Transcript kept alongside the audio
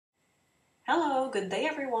Hello, good day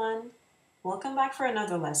everyone. Welcome back for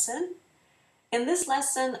another lesson. In this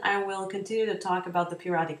lesson, I will continue to talk about the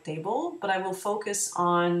periodic table, but I will focus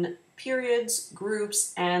on periods,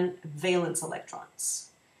 groups, and valence electrons.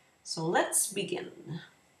 So let's begin.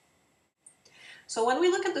 So when we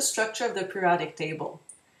look at the structure of the periodic table,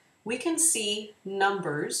 we can see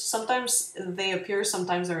numbers. Sometimes they appear,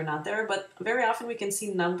 sometimes they're not there, but very often we can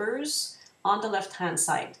see numbers on the left-hand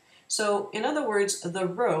side. So in other words, the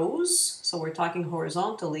rows, so we're talking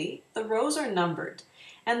horizontally, the rows are numbered.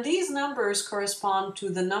 And these numbers correspond to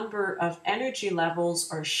the number of energy levels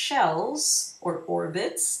or shells or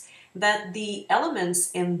orbits that the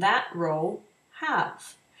elements in that row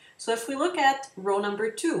have. So if we look at row number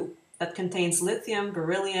 2, that contains lithium,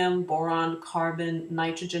 beryllium, boron, carbon,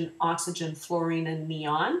 nitrogen, oxygen, fluorine, and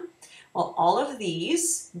neon. Well, all of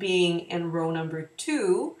these being in row number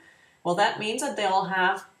 2, well, that means that they all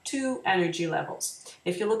have 2 energy levels.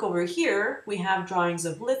 If you look over here, we have drawings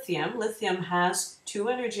of lithium. Lithium has 2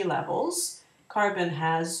 energy levels. Carbon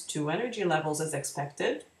has 2 energy levels as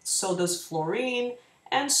expected. So does fluorine,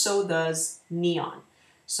 and so does neon.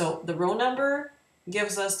 So the row number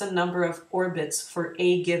gives us the number of orbits for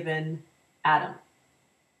a given atom.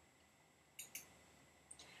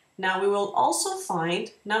 Now we will also find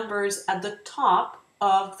numbers at the top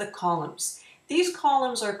of the columns. These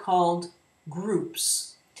columns are called groups.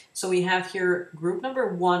 So we have here group number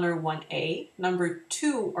 1 or 1A, number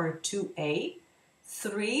 2 or 2A,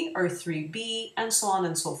 3 or 3B, and so on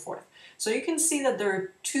and so forth. So you can see that there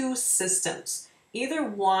are 2 systems, either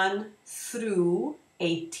 1 through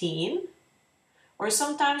 18, or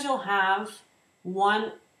sometimes you'll have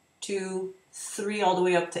 1, 2, 3 all the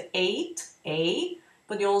way up to 8, A,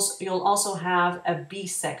 but you'll also have a B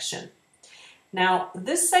section. Now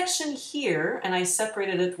this section here, and I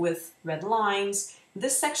separated it with red lines,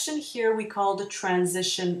 this section here we call the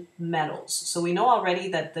transition metals. So we know already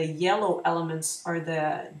that the yellow elements are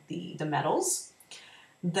the metals.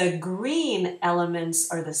 The green elements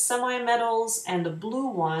are the semi-metals, and the blue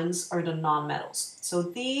ones are the non-metals. So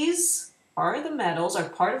these are the metals, are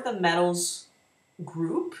part of the metals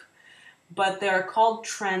group, but they are called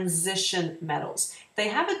transition metals. They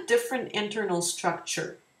have a different internal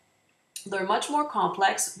structure. They're much more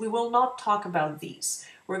complex. We will not talk about these.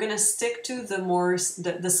 We're going to stick to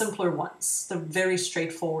the simpler ones, the very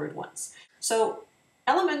straightforward ones. So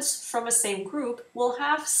elements from a same group will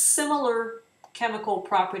have similar chemical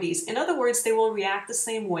properties. In other words, they will react the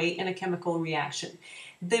same way in a chemical reaction.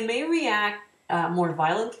 They may react more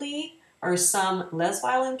violently, or some less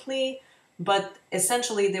violently, but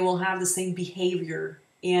essentially they will have the same behavior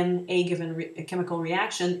in a given chemical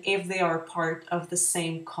reaction if they are part of the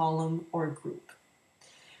same column or group.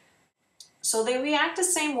 So they react the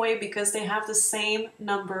same way because they have the same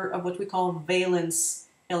number of what we call valence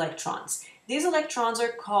electrons. These electrons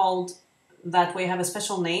are called that way, have a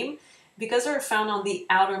special name, because they're found on the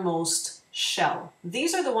outermost shell.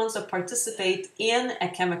 These are the ones that participate in a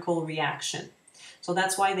chemical reaction. So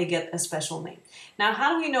that's why they get a special name. Now,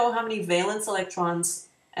 how do we know how many valence electrons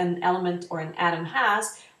an element or an atom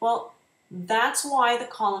has? Well, that's why the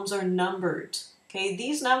columns are numbered. Okay,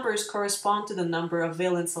 these numbers correspond to the number of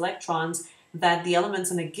valence electrons that the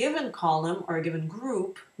elements in a given column or a given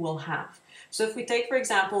group will have. So if we take, for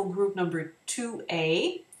example, group number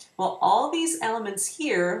 2A, well, all these elements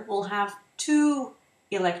here will have 2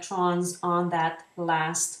 electrons on that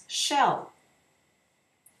last shell.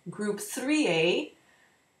 Group 3A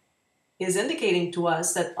is indicating to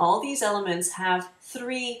us that all these elements have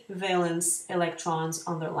 3 valence electrons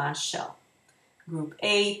on their last shell. Group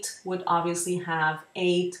 8 would obviously have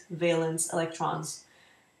 8 valence electrons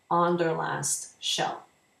on their last shell.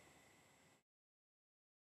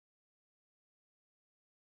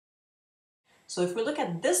 So if we look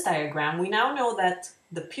at this diagram, we now know that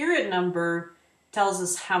the period number tells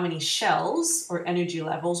us how many shells or energy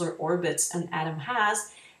levels or orbits an atom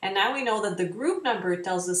has. And now we know that the group number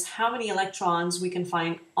tells us how many electrons we can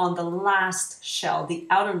find on the last shell, the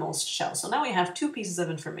outermost shell. So now we have 2 pieces of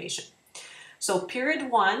information. So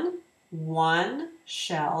period 1, 1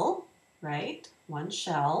 shell, right? 1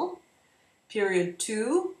 shell. Period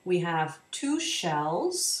 2, we have 2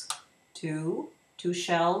 shells, 2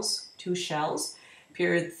 shells, 2 shells.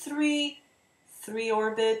 Period 3, 3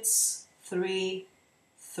 orbits, 3,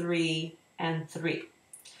 3, and 3.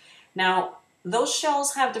 Now, those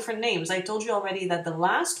shells have different names. I told you already that the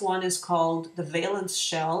last one is called the valence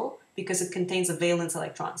shell because it contains the valence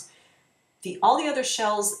electrons. All the other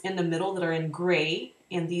shells in the middle that are in gray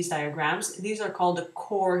in these diagrams, these are called the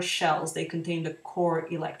core shells. They contain the core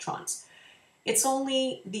electrons. It's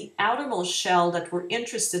only the outermost shell that we're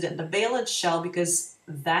interested in, the valence shell, because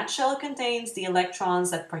that shell contains the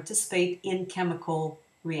electrons that participate in chemical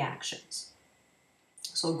reactions.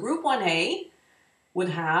 So group 1A would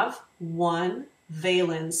have 1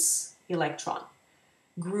 valence electron.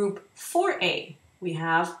 Group 4A, we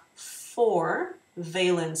have 4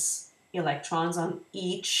 valence electrons on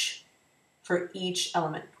for each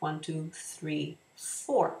element. 1, 2, 3,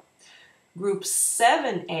 4. Group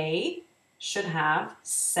 7A should have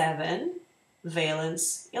 7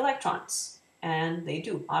 valence electrons. And they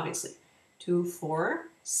do, obviously. 2, 4,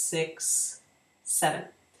 6, 7.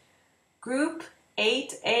 Group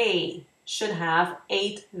 8A should have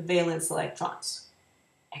 8 valence electrons,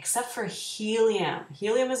 except for helium.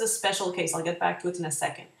 Helium is a special case. I'll get back to it in a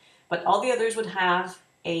second. But all the others would have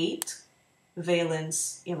 8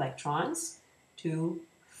 valence electrons. 2,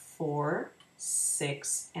 4,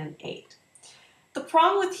 6, and 8. The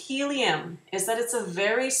problem with helium is that it's a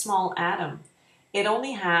very small atom. It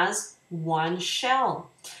only has 1 shell.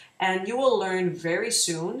 And you will learn very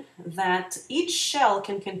soon that each shell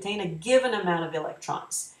can contain a given amount of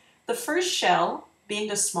electrons. The first shell, being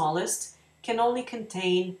the smallest, can only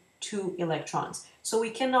contain 2 electrons. So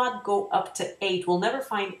we cannot go up to 8. We'll never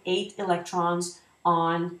find 8 electrons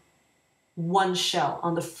on one shell,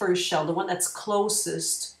 on the first shell, the one that's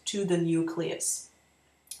closest to the nucleus.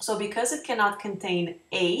 So because it cannot contain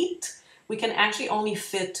 8, we can actually only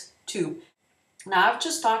fit 2. Now I've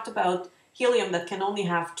just talked about helium that can only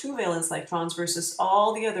have 2 valence electrons versus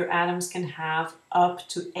all the other atoms can have up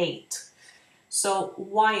to 8. So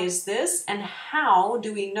why is this, and how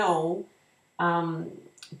do we know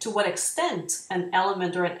to what extent an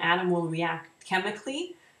element or an atom will react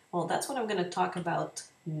chemically? Well, that's what I'm going to talk about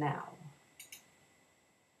now.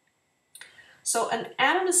 So an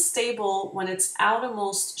atom is stable when its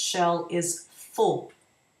outermost shell is full.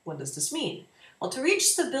 What does this mean? Well, to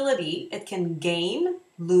reach stability, it can gain,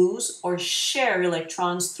 lose, or share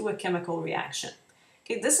electrons through a chemical reaction.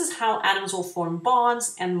 Okay, this is how atoms will form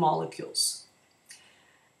bonds and molecules.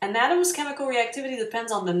 An atom's chemical reactivity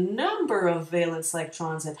depends on the number of valence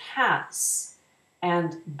electrons it has.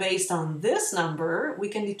 And based on this number, we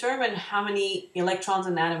can determine how many electrons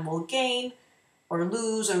an atom will gain, or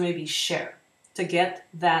lose, or maybe share to get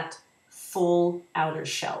that full outer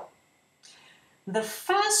shell. The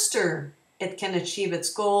faster it can achieve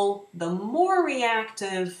its goal, the more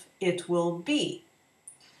reactive it will be.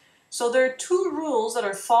 So there are 2 rules that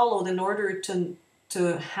are followed in order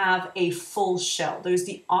to have a full shell. There's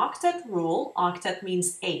the octet rule. Octet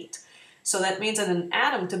means 8. So that means that an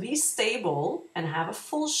atom, to be stable and have a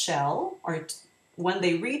full shell, or when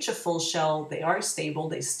they reach a full shell, they are stable,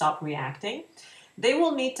 they stop reacting, they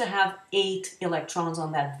will need to have 8 electrons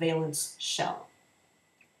on that valence shell.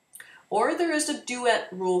 Or there is the duet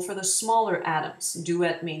rule for the smaller atoms.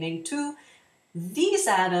 Duet meaning 2. These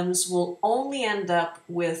atoms will only end up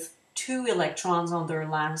with 2 electrons on their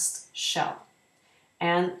last shell.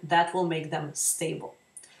 And that will make them stable.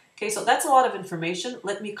 Okay, so that's a lot of information.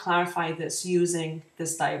 Let me clarify this using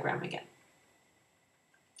this diagram again.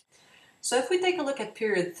 So if we take a look at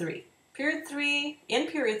period 3. In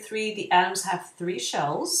period 3, the atoms have 3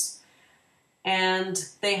 shells. And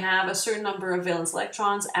they have a certain number of valence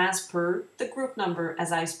electrons as per the group number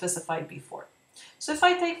as I specified before. So if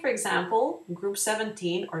I take, for example, group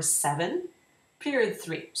 17 or 7, period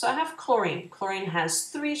 3. So I have chlorine. Chlorine has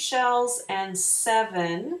 3 shells and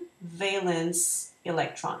 7 valence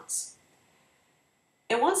electrons.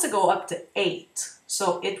 It wants to go up to 8,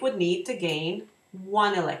 so it would need to gain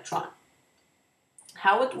 1 electron.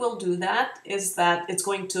 How it will do that is that it's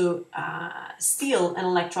going to steal an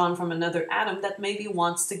electron from another atom that maybe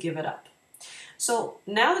wants to give it up. So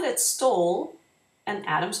now that it stole an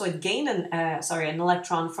atom, so it gained an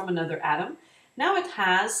electron from another atom, now it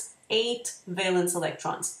has 8 valence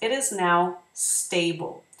electrons. It is now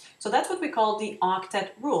stable. So that's what we call the octet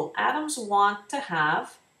rule. Atoms want to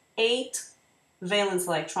have 8 valence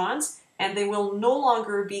electrons, and they will no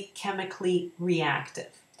longer be chemically reactive.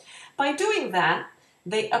 By doing that,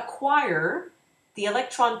 they acquire the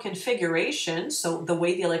electron configuration, so the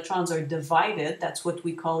way the electrons are divided, that's what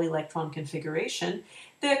we call electron configuration.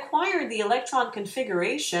 They acquire the electron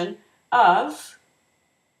configuration of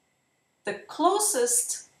the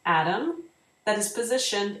closest atom that is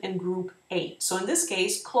positioned in group 8. So in this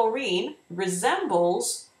case, chlorine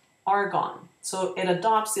resembles argon. So it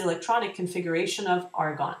adopts the electronic configuration of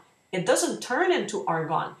argon. It doesn't turn into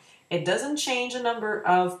argon. It doesn't change the number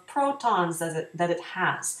of protons that it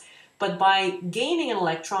has. But by gaining an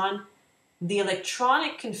electron, the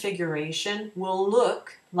electronic configuration will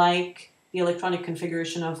look like the electronic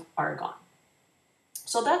configuration of argon.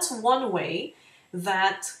 So that's one way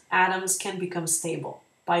that atoms can become stable,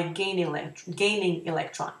 by gaining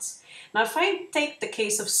electrons. Now, if I take the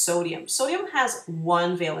case of sodium, sodium has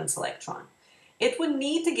 1 valence electron. It would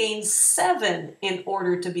need to gain 7 in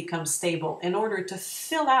order to become stable, in order to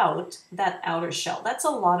fill out that outer shell. That's a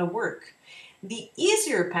lot of work. The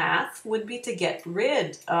easier path would be to get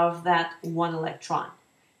rid of that 1 electron.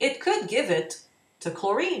 It could give it to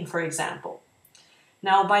chlorine, for example.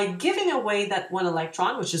 Now, by giving away that 1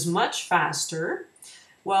 electron, which is much faster,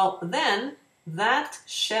 well, then that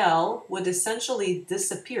shell would essentially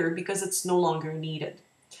disappear because it's no longer needed.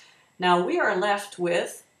 Now, we are left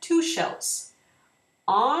with 2 shells.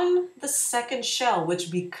 On the second shell,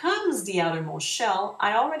 which becomes the outermost shell,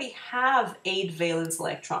 I already have 8 valence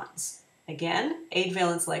electrons. Again, 8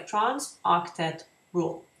 valence electrons, octet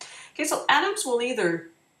rule. Okay, so atoms will either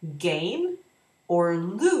gain or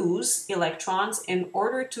lose electrons in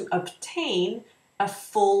order to obtain a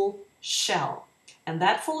full shell. And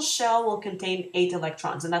that full shell will contain 8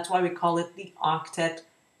 electrons, and that's why we call it the octet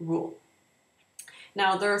rule.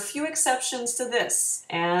 Now, there are a few exceptions to this,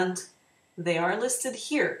 and they are listed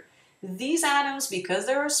here. These atoms, because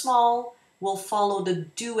they are small, will follow the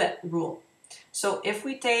duet rule. So if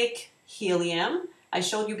we take helium, I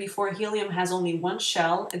showed you before, helium has only 1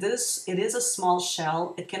 shell. It is a small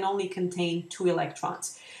shell. It can only contain 2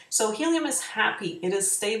 electrons. So helium is happy. It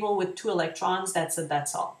is stable with 2 electrons. That's it.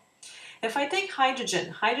 That's all. If I take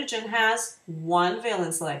hydrogen, hydrogen has 1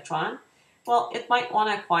 valence electron. Well, it might want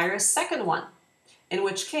to acquire a second one, in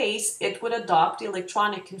which case it would adopt the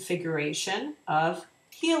electronic configuration of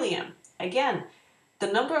helium. Again,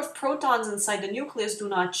 the number of protons inside the nucleus do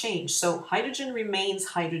not change, so hydrogen remains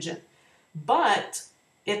hydrogen. But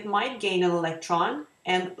it might gain an electron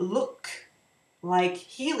and look like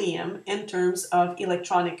helium in terms of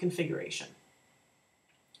electronic configuration.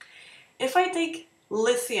 If I take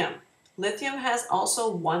lithium, lithium has also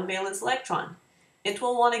 1 valence electron. It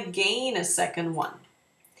will want to gain a second one,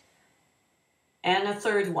 and a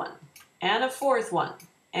third one, and a fourth one,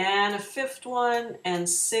 and a fifth one, and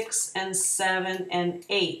 6, and 7, and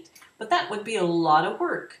 8. But that would be a lot of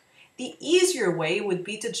work. The easier way would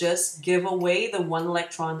be to just give away the 1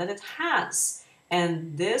 electron that it has,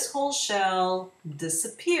 and this whole shell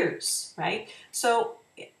disappears, right? So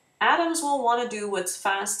atoms will want to do what's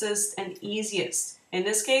fastest and easiest. In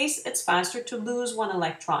this case, it's faster to lose 1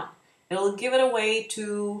 electron. It'll give it away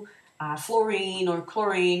to fluorine or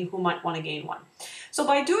chlorine, who might want to gain 1. So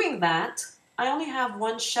by doing that, I only have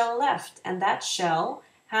 1 shell left, and that shell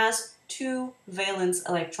has 2 valence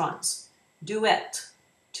electrons. Duet,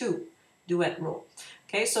 2, duet rule.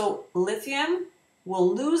 Okay, so lithium will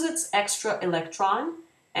lose its extra electron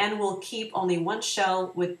and will keep only 1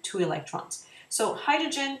 shell with 2 electrons. So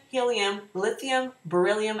hydrogen, helium, lithium,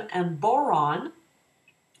 beryllium, and boron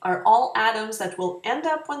are all atoms that will end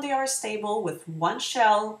up, when they are stable, with 1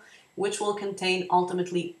 shell, which will contain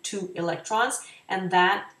ultimately 2 electrons, and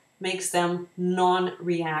that makes them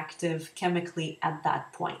non-reactive chemically at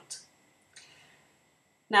that point.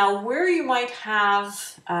 Now, where you might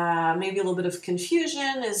have maybe a little bit of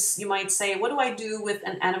confusion is you might say, what do I do with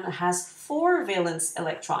an atom that has 4 valence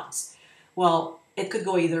electrons? Well, it could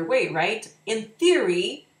go either way, right? In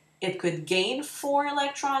theory, it could gain 4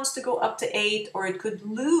 electrons to go up to 8, or it could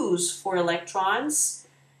lose 4 electrons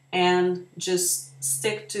and just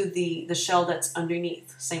stick to the shell that's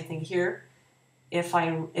underneath. Same thing here.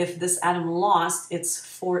 If this atom lost its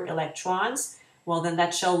 4 electrons, well, then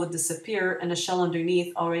that shell would disappear, and the shell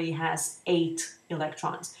underneath already has 8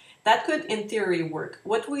 electrons. That could, in theory, work.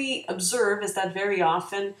 What we observe is that very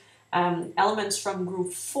often elements from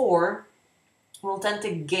group 4 will tend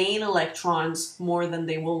to gain electrons more than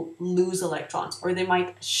they will lose electrons, or they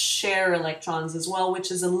might share electrons as well, which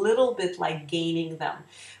is a little bit like gaining them.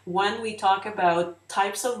 When we talk about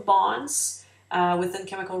types of bonds within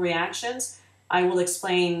chemical reactions, I will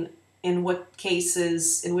explain in which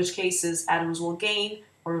cases atoms will gain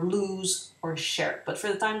or lose or share. But for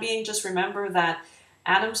the time being, just remember that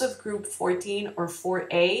atoms of group 14 or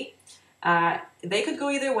 4A, they could go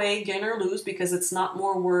either way, gain or lose, because it's not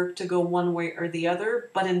more work to go one way or the other.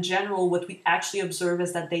 But in general, what we actually observe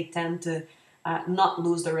is that they tend to not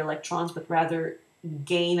lose their electrons, but rather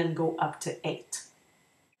gain and go up to 8.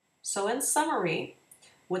 So in summary,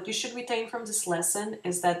 what you should retain from this lesson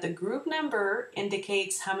is that the group number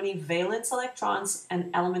indicates how many valence electrons an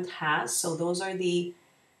element has. So those are the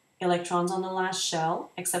electrons on the last shell,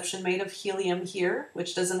 exception made of helium here,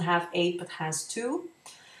 which doesn't have 8 but has 2.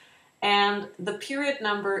 And the period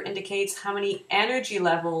number indicates how many energy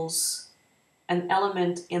levels an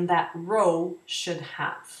element in that row should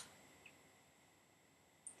have.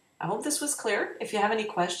 I hope this was clear. If you have any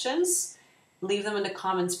questions, leave them in the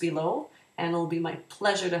comments below. and it'll be my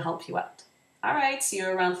pleasure to help you out. All right, see you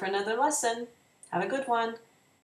around for another lesson. Have a good one.